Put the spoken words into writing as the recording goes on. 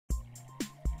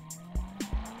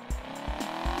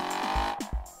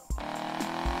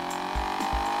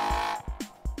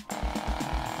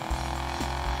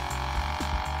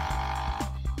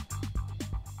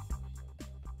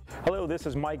Hello, this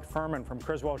is Mike Furman from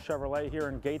Criswell Chevrolet here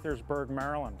in Gaithersburg,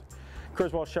 Maryland.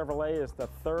 Criswell Chevrolet is the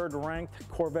third-ranked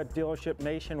Corvette dealership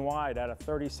nationwide out of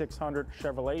 3,600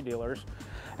 Chevrolet dealers.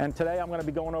 And today I'm going to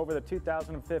be going over the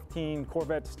 2015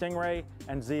 Corvette Stingray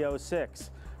and Z06.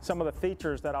 Some of the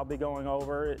features that I'll be going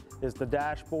over is the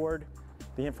dashboard,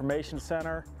 the information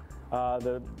center,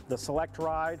 the select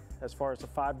ride as far as the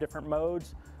 5 different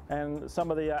modes, and some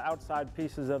of the outside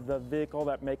pieces of the vehicle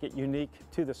that make it unique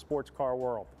to the sports car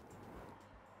world.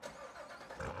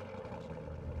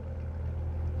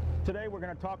 Today we're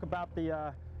going to talk about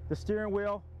the steering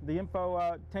wheel, the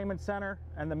infotainment center,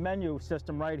 and the menu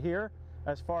system right here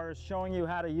as far as showing you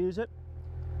how to use it.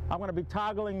 I'm going to be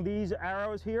toggling these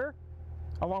arrows here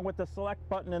along with the select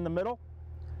button in the middle.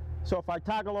 So if I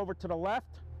toggle over to the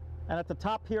left, and at the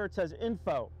top here it says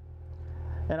info,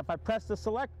 and if I press the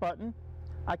select button,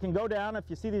 I can go down. If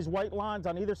you see these white lines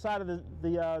on either side of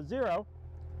the zero,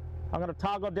 I'm going to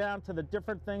toggle down to the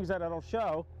different things that it'll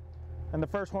show. And the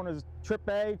first one is trip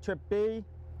A, trip B,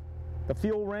 the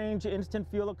fuel range, instant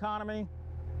fuel economy,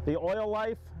 the oil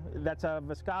life, that's a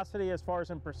viscosity as far as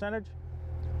in percentage,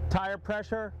 tire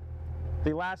pressure,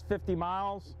 the last 50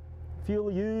 miles,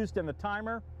 fuel used, and the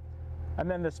timer,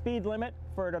 and then the speed limit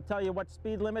for it to tell you what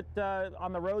speed limit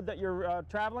on the road that you're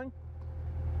traveling,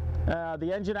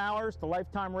 the engine hours, the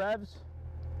lifetime revs,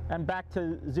 and back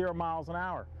to 0 miles an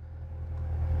hour.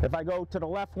 If I go to the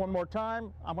left one more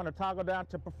time, I'm going to toggle down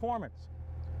to performance.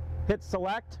 Hit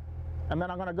select, and then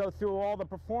I'm going to go through all the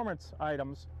performance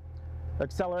items.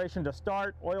 Acceleration to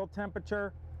start, oil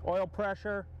temperature, oil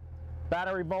pressure,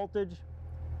 battery voltage,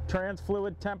 trans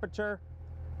fluid temperature,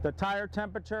 the tire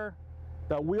temperature,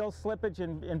 the wheel slippage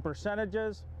in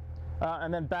percentages,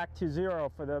 and then back to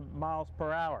 0 for the miles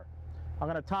per hour. I'm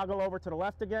going to toggle over to the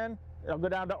left again. It'll go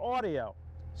down to audio.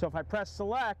 So if I press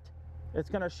select, it's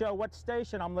going to show what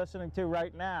station I'm listening to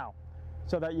right now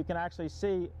so that you can actually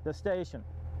see the station.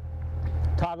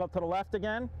 Toggle to the left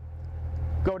again,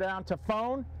 go down to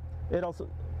phone,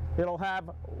 it'll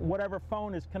have whatever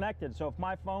phone is connected. So if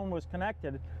my phone was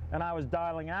connected and I was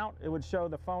dialing out, it would show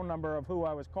the phone number of who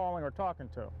I was calling or talking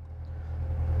to.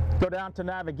 Go down to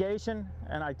navigation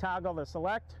and I toggle the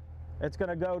select. It's going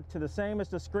to go to the same as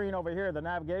the screen over here, the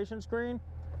navigation screen.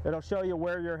 It'll show you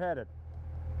where you're headed.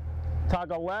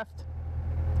 Toggle left,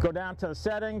 go down to the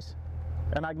settings,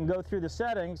 and I can go through the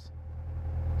settings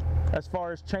as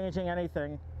far as changing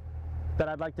anything that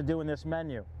I'd like to do in this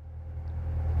menu.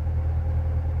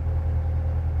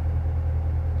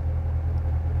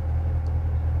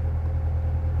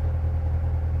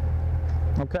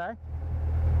 Okay,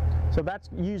 so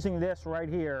that's using this right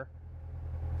here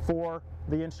for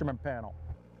the instrument panel.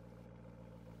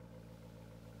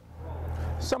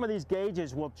 Some of these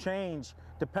gauges will change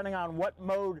depending on what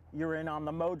mode you're in on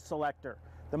the mode selector.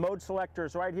 The mode selector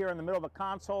is right here in the middle of the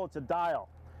console. It's a dial.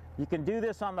 You can do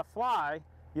this on the fly.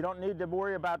 You don't need to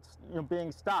worry about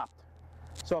being stopped.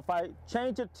 So if I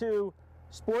change it to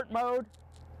sport mode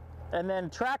and then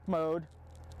track mode,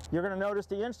 you're going to notice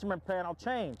the instrument panel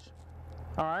change.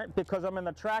 All right, because I'm in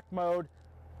the track mode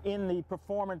in the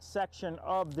performance section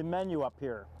of the menu up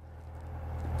here.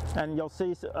 And you'll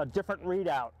see a different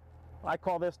readout. I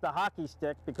call this the hockey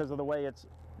stick because of the way it's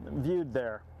viewed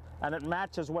there. And it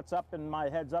matches what's up in my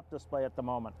heads-up display at the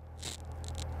moment.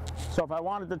 So if I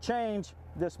wanted to change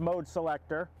this mode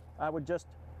selector, I would just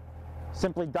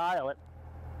simply dial it.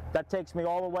 That takes me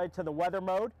all the way to the weather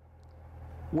mode,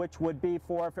 which would be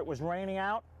for if it was raining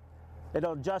out.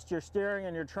 It'll adjust your steering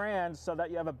and your trans so that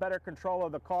you have a better control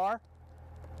of the car.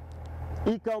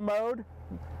 Eco mode,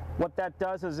 what that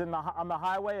does is on the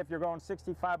highway, if you're going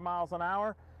 65 miles an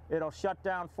hour, it'll shut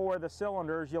down 4 of the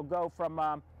cylinders. You'll go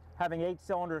from having 8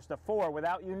 cylinders to 4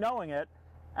 without you knowing it,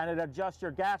 and it adjusts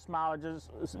your gas mileage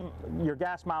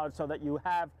so that you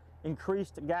have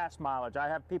increased gas mileage. I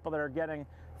have people that are getting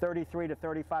 33 to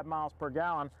 35 miles per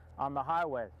gallon on the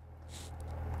highway.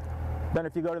 Then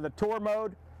if you go to the tour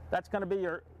mode, that's going to be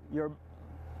your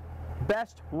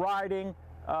best riding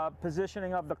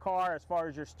positioning of the car as far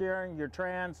as your steering, your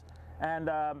trans, and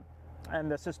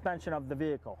the suspension of the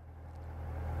vehicle.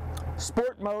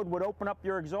 Sport mode would open up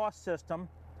your exhaust system.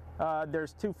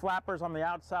 There's 2 flappers on the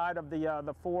outside of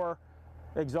the 4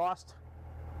 exhaust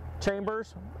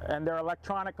chambers, and they're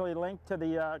electronically linked to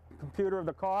the computer of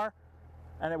the car,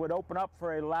 and it would open up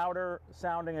for a louder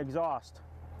sounding exhaust.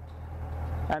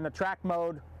 And the track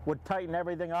mode would tighten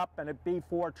everything up, and it'd be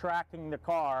for tracking the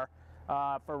car,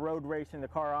 for road racing the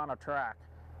car on a track.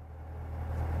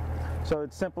 So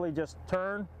it's simply just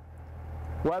turn,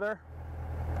 weather,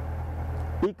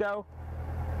 eco,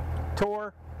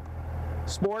 tour,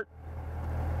 sport,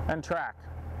 and track.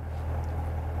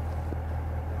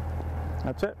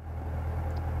 That's it.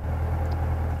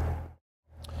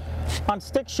 On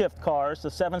stick shift cars, the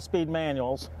 7-speed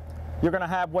manuals, you're going to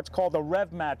have what's called the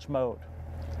rev match mode.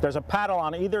 There's a paddle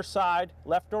on either side,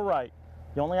 left or right.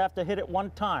 You only have to hit it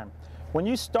one time. When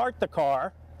you start the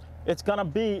car, it's going to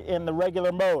be in the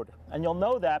regular mode. And you'll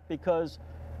know that because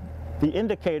the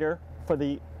indicator for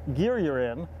the gear you're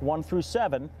in, 1 through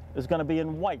 7, is going to be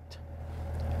in white.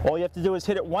 All you have to do is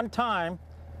hit it one time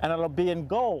and it'll be in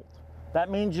gold. That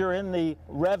means you're in the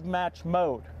rev match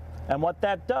mode. And what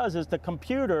that does is the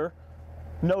computer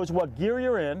knows what gear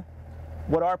you're in,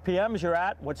 what RPMs you're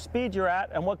at, what speed you're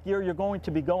at, and what gear you're going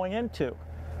to be going into.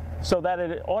 So that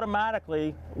it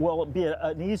automatically will be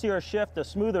an easier shift, a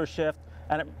smoother shift,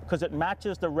 and because it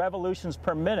matches the revolutions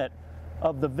per minute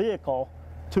of the vehicle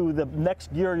to the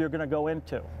next gear you're going to go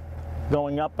into,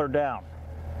 going up or down.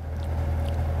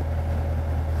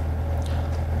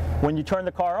 When you turn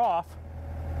the car off,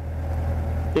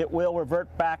 it will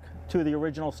revert back to the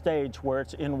original stage where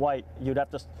it's in white. You'd have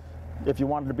to, if you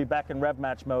wanted to be back in rev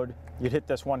match mode, you'd hit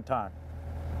this one time.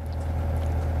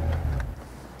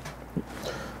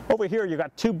 Over here, you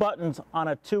got 2 buttons on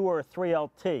a 2 or a 3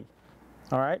 LT.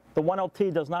 All right, the 1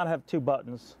 LT does not have 2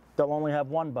 buttons. They'll only have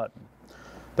 1 button.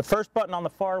 The first button on the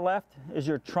far left is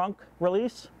your trunk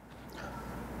release.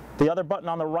 The other button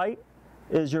on the right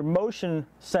is your motion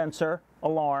sensor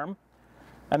alarm.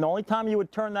 And the only time you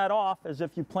would turn that off is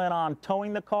if you plan on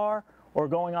towing the car or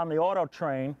going on the auto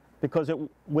train, because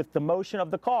with the motion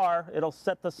of the car, it'll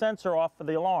set the sensor off for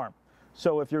the alarm.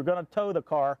 So if you're going to tow the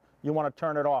car, you want to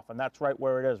turn it off, and that's right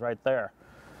where it is, right there.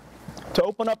 To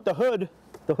open up the hood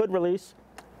release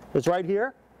is right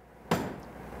here,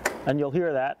 and you'll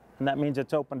hear that, and that means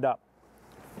it's opened up.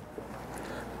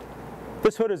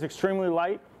 This hood is extremely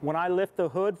light. When I lift the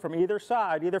hood from either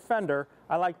side, either fender,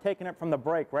 I like taking it from the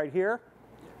brake right here,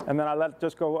 and then I let it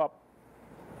just go up.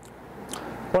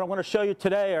 What I'm going to show you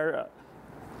today are,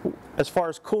 as far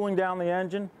as cooling down the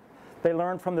engine, they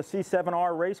learned from the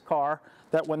C7R race car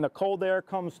that when the cold air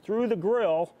comes through the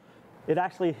grill, it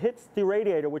actually hits the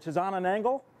radiator, which is on an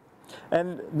angle,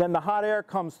 and then the hot air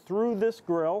comes through this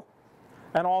grill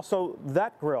and also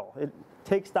that grill. It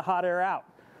takes the hot air out.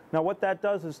 Now what that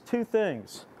does is 2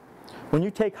 things. When you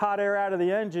take hot air out of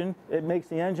the engine, it makes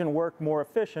the engine work more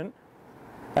efficient,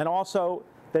 and also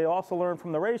they also learned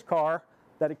from the race car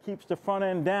that it keeps the front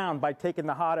end down by taking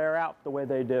the hot air out the way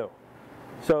they do.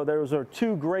 So those are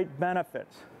 2 great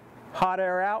benefits. Hot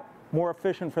air out, more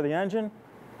efficient for the engine,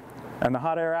 and the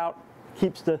hot air out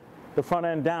keeps the front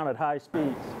end down at high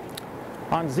speeds.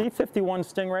 On Z51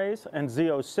 Stingrays and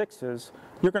Z06s,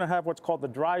 you're going to have what's called the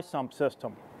dry sump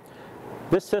system.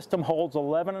 This system holds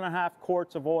 11.5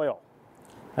 quarts of oil,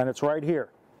 and it's right here.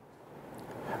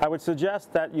 I would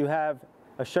suggest that you have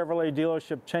a Chevrolet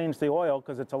dealership change the oil,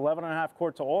 because it's 11.5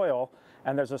 quarts of oil,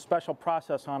 and there's a special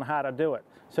process on how to do it.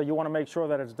 So you want to make sure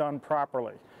that it's done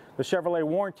properly. The Chevrolet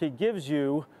warranty gives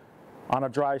you, on a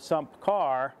dry sump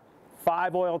car,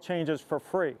 5 oil changes for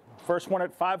free. First one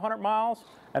at 500 miles,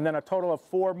 and then a total of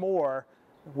 4 more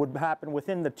would happen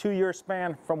within the 2-year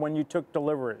span from when you took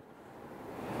delivery.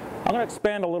 I'm going to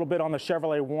expand a little bit on the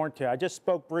Chevrolet warranty. I just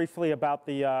spoke briefly about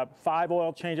the 5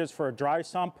 oil changes for a dry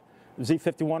sump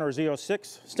Z51 or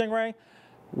Z06 Stingray.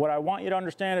 What I want you to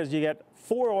understand is you get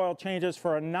 4 oil changes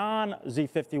for a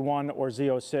non-Z51 or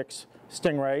Z06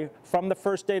 Stingray from the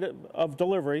first date of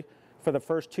delivery for the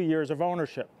first 2 years of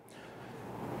ownership.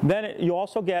 Then you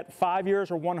also get 5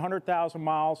 years or 100,000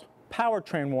 miles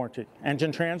powertrain warranty,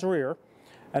 engine, trans, rear.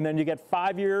 And then you get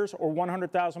 5 years or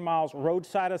 100,000 miles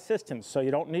roadside assistance, so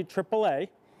you don't need AAA.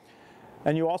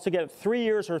 And you also get 3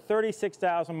 years or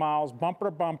 36,000 miles bumper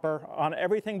to bumper on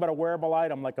everything but a wearable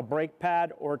item like a brake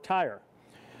pad or a tire.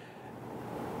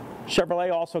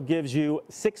 Chevrolet also gives you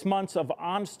 6 months of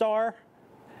OnStar,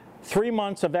 3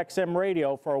 months of XM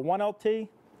radio for a 1LT,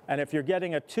 and if you're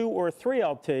getting a 2 or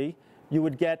 3LT, you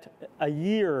would get a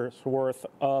year's worth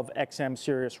of XM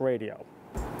Sirius radio.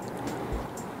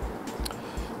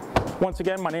 Once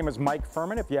again, my name is Mike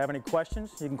Furman. If you have any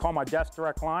questions, you can call my desk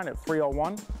direct line at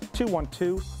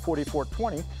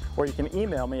 301-212-4420, or you can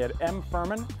email me at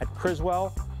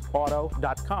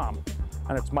mfurman@criswellauto.com.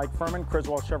 And it's Mike Furman,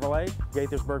 Criswell Chevrolet,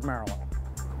 Gaithersburg, Maryland.